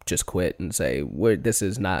fucking just quit and say, this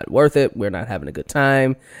is not worth it. We're not having a good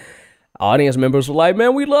time. Audience members were like,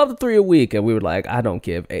 man, we love the 3 a week. And we were like, I don't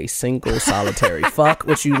give a single solitary fuck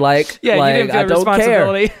what you like. Yeah, like, you didn't feel I don't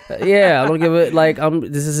responsibility. care. Yeah, I don't give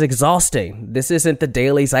it. This is exhausting. This isn't the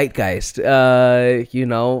daily zeitgeist.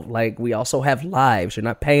 We also have lives. You're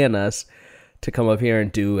not paying us to come up here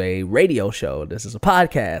and do a radio show. This is a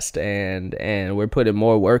podcast, and we're putting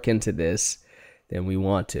more work into this than we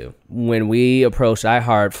want to. When we approached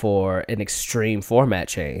iHeart for an extreme format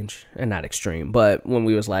change, and not extreme, but when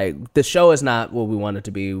we was like, the show is not what we want it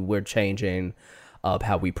to be, we're changing up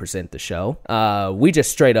how we present the show. We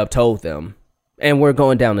just straight up told them, and we're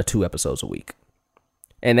going down to 2 episodes a week.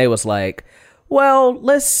 And they was like, well,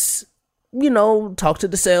 let's, talk to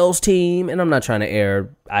the sales team. And I'm not trying to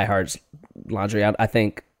air iHeart's laundry out. I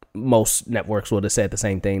think most networks would have said the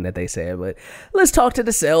same thing that they said, but let's talk to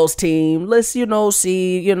the sales team. Let's,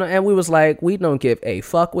 see, and we was like, we don't give a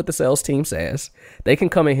fuck what the sales team says. They can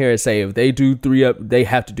come in here and say if they do they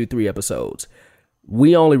have to do 3 episodes.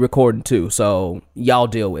 We only recording 2, so y'all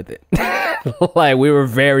deal with it. We were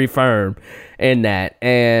very firm in that.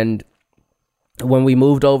 And when we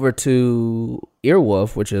moved over to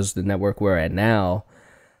Earwolf, which is the network we're at now,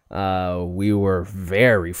 we were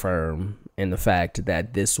very firm in the fact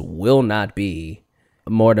that this will not be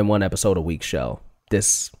more than 1 episode a week show.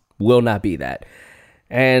 This will not be that.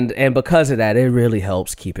 And because of that, it really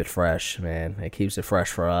helps keep it fresh, man. It keeps it fresh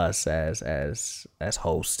for us as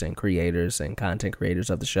hosts and creators and content creators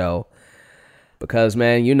of the show. Because,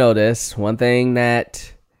 man, this. One thing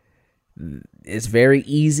that is very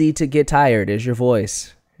easy to get tired is your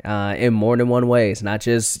voice. In more than one way. It's not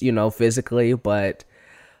just, physically, but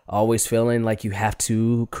always feeling like you have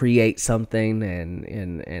to create something,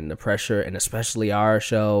 and the pressure, and especially our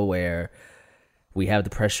show where we have the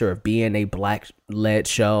pressure of being a black-led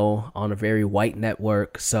show on a very white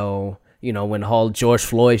network. So, when the whole George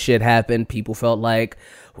Floyd shit happened, people felt like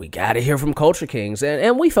we got to hear from Culture Kings,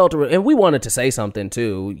 and we felt, and we wanted to say something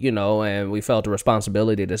too, and we felt a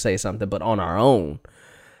responsibility to say something, but on our own.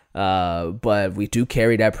 But we do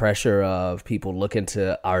carry that pressure of people looking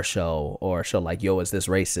to our show or a show like Yo, Is This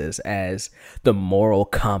Racist as the moral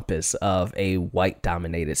compass of a white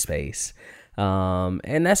dominated space.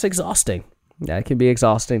 And that's exhausting. That can be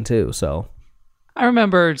exhausting too. So I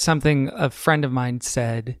remember something a friend of mine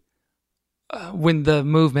said when the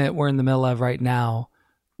movement we're in the middle of right now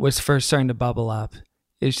was first starting to bubble up.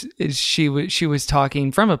 She was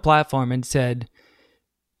talking from a platform and said,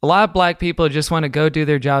 a lot of black people just want to go do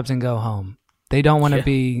their jobs and go home. They don't want to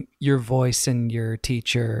be your voice and your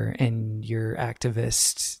teacher and your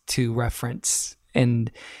activist to reference.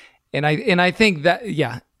 And I think that,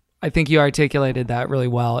 I think you articulated that really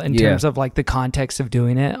well in terms of like the context of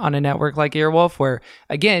doing it on a network like Earwolf, where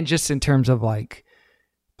again, just in terms of like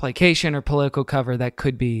placation or political cover, that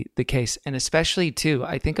could be the case. And especially too,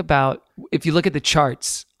 I think about if you look at the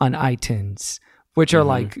charts on iTunes, which are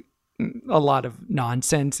like a lot of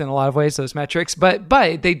nonsense in a lot of ways, those metrics, but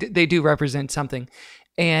they do represent something.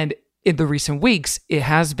 And in the recent weeks, it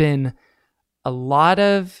has been a lot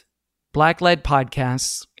of black-led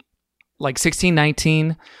podcasts like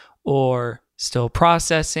 1619 or Still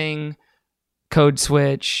Processing, Code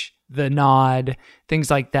Switch, The Nod, things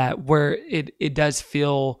like that, where it does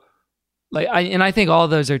feel like, I think all of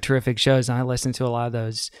those are terrific shows, and I listen to a lot of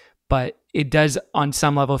those, but it does on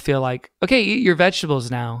some level feel like, okay, eat your vegetables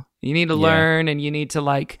now. You need to learn, and you need to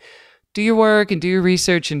like do your work and do your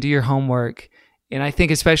research and do your homework. And I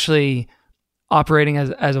think especially operating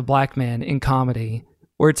as a black man in comedy,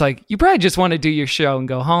 where it's like, you probably just want to do your show and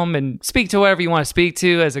go home and speak to whatever you want to speak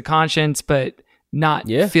to as a conscience, but not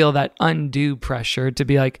feel that undue pressure to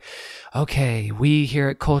be like, okay, we here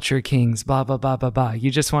at Culture Kings, blah, blah, blah, blah, blah.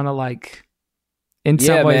 You just want to like, in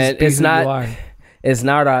some ways, be who you are. It's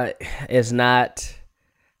not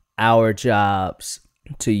our jobs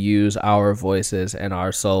to use our voices and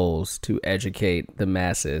our souls to educate the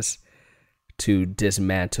masses to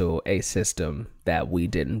dismantle a system that we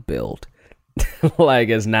didn't build.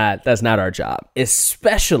 That's not our job,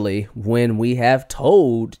 especially when we have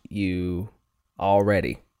told you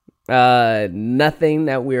already Nothing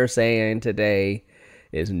that we're saying today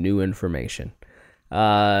is new information.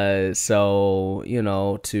 So, you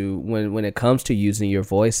know, when it comes to using your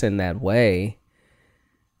voice in that way,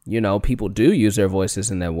 you know, people do use their voices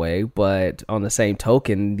in that way, but on the same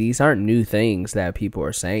token, these aren't new things that people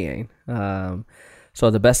are saying. So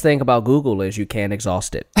the best thing about Google is you can't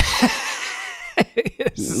exhaust it.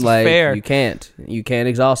 Like fair. you can't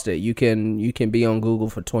exhaust it. You can be on Google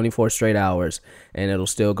for 24 straight hours and it'll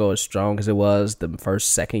still go as strong as it was the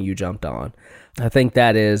first second you jumped on. I think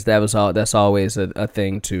that's always a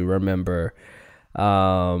thing to remember.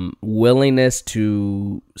 Willingness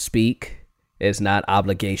to speak is not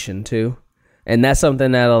obligation to. And that's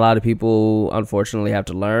something that a lot of people unfortunately have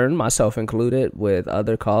to learn, myself included, with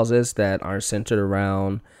other causes that aren't centered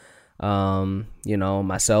around you know,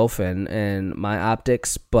 myself and my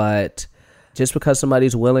optics. But just because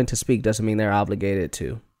somebody's willing to speak doesn't mean they're obligated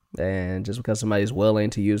to. And just because somebody's willing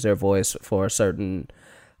to use their voice for a certain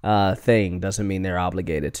thing doesn't mean they're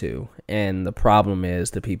obligated to. And the problem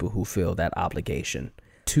is the people who feel that obligation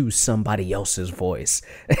to somebody else's voice.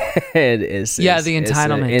 The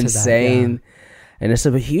entitlement to insane. that, yeah. And it's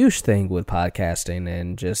a huge thing with podcasting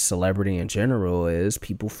and just celebrity in general is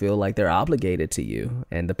people feel like they're obligated to you,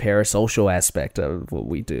 and the parasocial aspect of what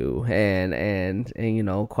we do. And you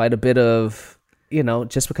know, quite a bit of, you know,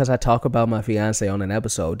 just because I talk about my fiance on an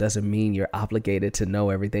episode doesn't mean you're obligated to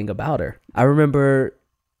know everything about her. I remember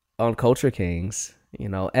on Culture Kings, you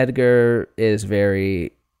know, Edgar is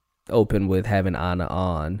very open with having Anna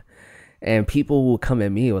on, and people will come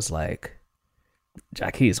at me, it was like,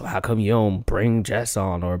 Jacquis, well, how come you don't bring Jess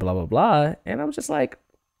on or blah, blah, blah? And I'm just like,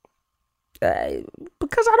 because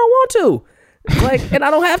I don't want to. Like, and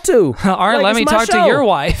I don't have to. All right, like, let me talk to your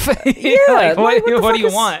wife. Yeah. Like, what do you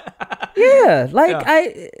is, want? Yeah.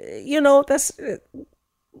 Like, you know, that's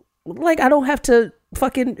like, I don't have to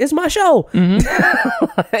fucking, it's my show. Mm-hmm.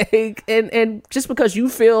 Like, and just because you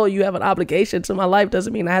feel you have an obligation to my life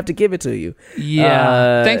doesn't mean I have to give it to you.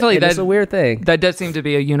 Yeah. Thankfully, that's a weird thing. That does seem to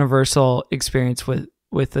be a universal experience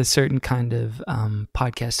with a certain kind of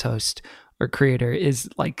podcast host or creator, is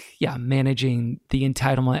like, managing the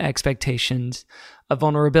entitlement expectations of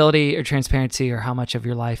vulnerability or transparency or how much of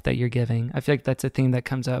your life that you're giving. I feel like that's a theme that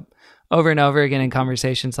comes up over and over again in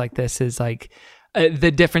conversations like this, is like,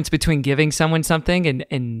 the difference between giving someone something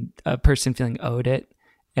and a person feeling owed it,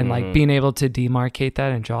 and like being able to demarcate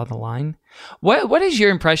that and draw the line. What is your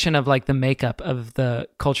impression of like the makeup of the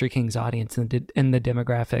Culture Kings audience and the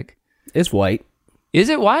demographic? It's white. Is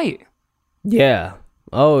it white? Yeah.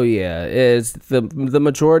 Oh yeah. It's the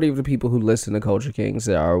majority of the people who listen to Culture Kings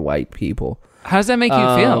are white people. How does that make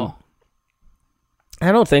you feel?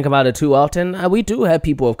 I don't think about it too often. We do have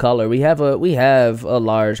people of color. We have a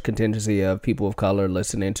large contingency of people of color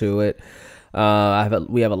listening to it. We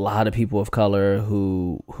have a lot of people of color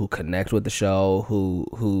who connect with the show,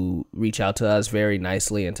 who reach out to us very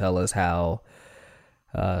nicely and tell us how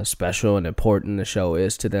special and important the show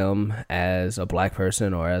is to them as a black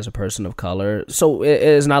person or as a person of color. So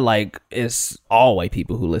it's not like it's all white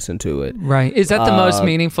people who listen to it. Right. Is that the most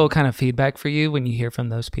meaningful kind of feedback for you when you hear from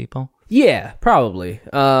those people? Yeah, probably.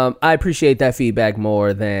 I appreciate that feedback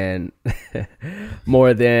more than,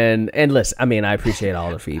 and listen, I mean, I appreciate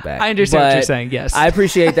all the feedback. I understand what you're saying, yes. I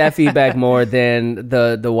appreciate that feedback more than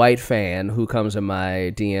the white fan who comes in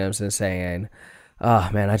my DMs and saying, oh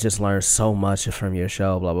man, I just learned so much from your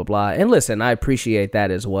show, blah, blah, blah. And listen, I appreciate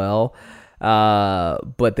that as well.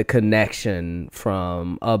 But the connection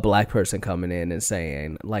from a black person coming in and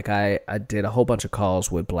saying, like, I did a whole bunch of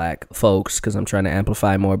calls with black folks because I'm trying to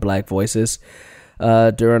amplify more black voices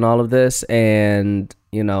during all of this. And,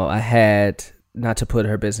 you know, I had, not to put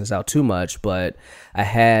her business out too much, but I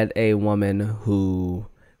had a woman who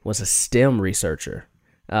was a STEM researcher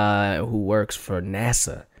who works for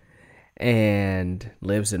NASA and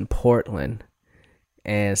lives in Portland,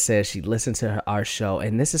 and says she listened to our show.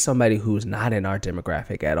 And this is somebody who's not in our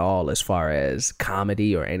demographic at all as far as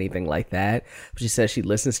comedy or anything like that. But she says she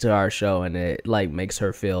listens to our show and it like makes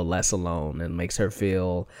her feel less alone and makes her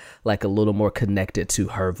feel like a little more connected to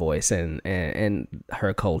her voice and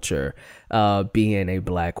her culture, being a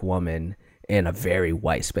black woman in a very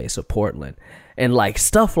white space of Portland. And like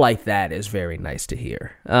stuff like that is very nice to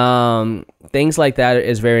hear. Things like that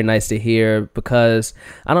is very nice to hear because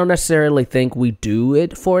I don't necessarily think we do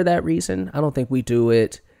it for that reason. I don't think we do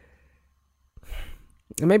it.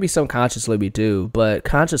 Maybe subconsciously we do, but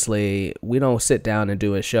consciously we don't sit down and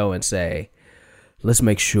do a show and say, let's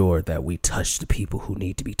make sure that we touch the people who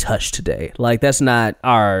need to be touched today. Like that's not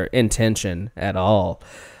our intention at all.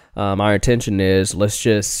 Our intention is let's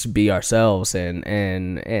just be ourselves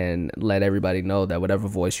and let everybody know that whatever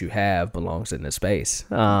voice you have belongs in this space.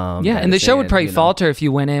 And the show would probably falter if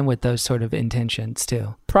you went in with those sort of intentions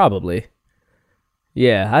too. Probably.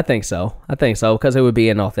 Yeah, I think so. Because it would be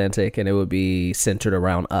inauthentic and it would be centered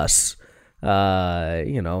around us.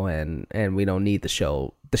 And we don't need the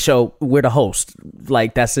show. The show, we're the host.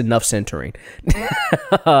 Like, that's enough centering.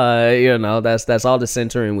 That's all the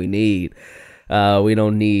centering we need. We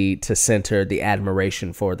don't need to center the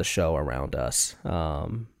admiration for the show around us,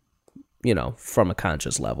 from a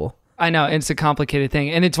conscious level. I know, it's a complicated thing.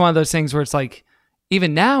 And it's one of those things where it's like,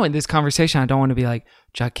 even now in this conversation, I don't want to be like,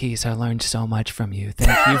 Jacquis, I learned so much from you.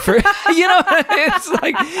 Thank you for, it's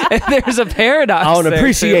like, there's a paradox. I don't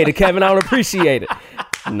appreciate it, Kevin. I don't appreciate it.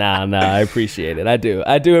 Nah, I appreciate it. I do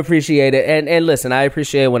appreciate it. And listen, I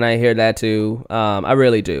appreciate when I hear that too. I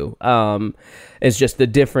really do. It's just the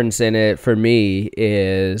difference in it for me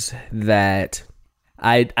is that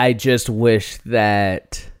I just wish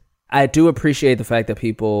that I do appreciate the fact that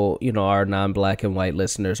people, our non-black and white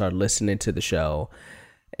listeners are listening to the show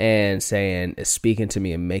and speaking to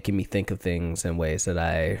me and making me think of things in ways that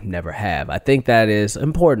I never have. I think that is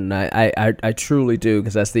important. I truly do,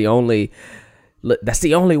 because that's the only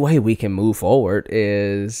way we can move forward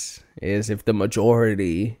is if the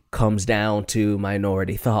majority comes down to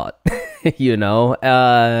minority thought. That's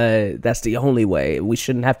the only way. We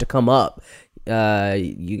shouldn't have to come up.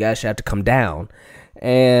 You guys should have to come down.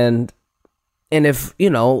 And if,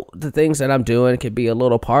 the things that I'm doing could be a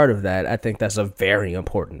little part of that, I think that's a very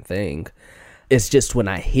important thing. It's just when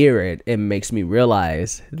I hear it, it makes me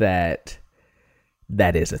realize that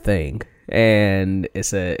is a thing. And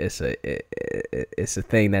it's a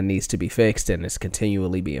thing that needs to be fixed, and it's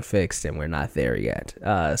continually being fixed, and we're not there yet.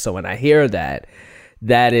 So when I hear that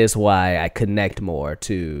is why I connect more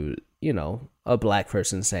to, a black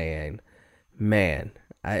person saying, man,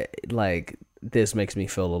 this makes me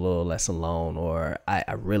feel a little less alone, or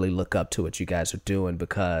I really look up to what you guys are doing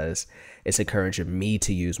because it's encouraging me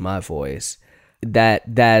to use my voice. That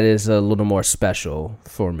is a little more special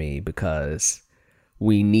for me, because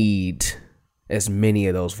we need as many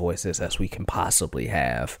of those voices as we can possibly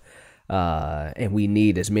have. And we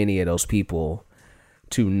need as many of those people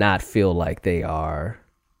to not feel like they are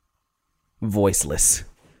voiceless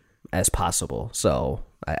as possible. So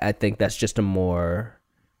I think that's just a more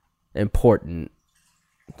important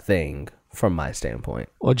thing from my standpoint.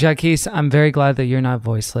 Well, Jacquis, I'm very glad that you're not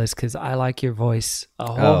voiceless, because I like your voice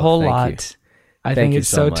a whole lot. I think it's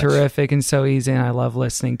so terrific and so easy, and I love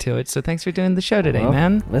listening to it. So thanks for doing the show today,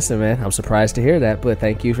 man. Listen, man, I'm surprised to hear that, but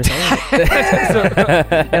thank you for saying it.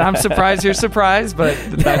 And I'm surprised you're surprised, but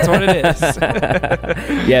that's what it is.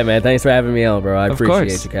 Yeah, man, thanks for having me on, bro. I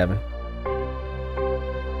appreciate you, Kevin.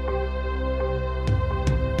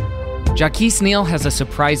 Jacquis Neal has a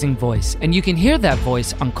surprising voice, and you can hear that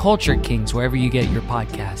voice on Culture Kings wherever you get your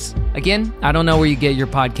podcasts. Again, I don't know where you get your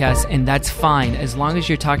podcasts, and that's fine as long as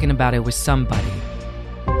you're talking about it with somebody.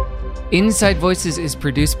 Inside Voices is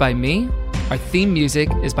produced by me. Our theme music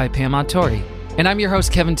is by Pam Autori. And I'm your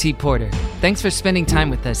host, Kevin T. Porter. Thanks for spending time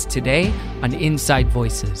with us today on Inside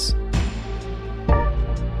Voices.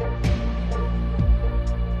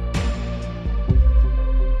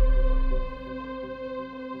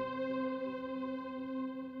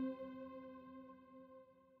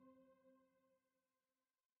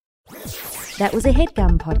 That was a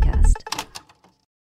HeadGum podcast.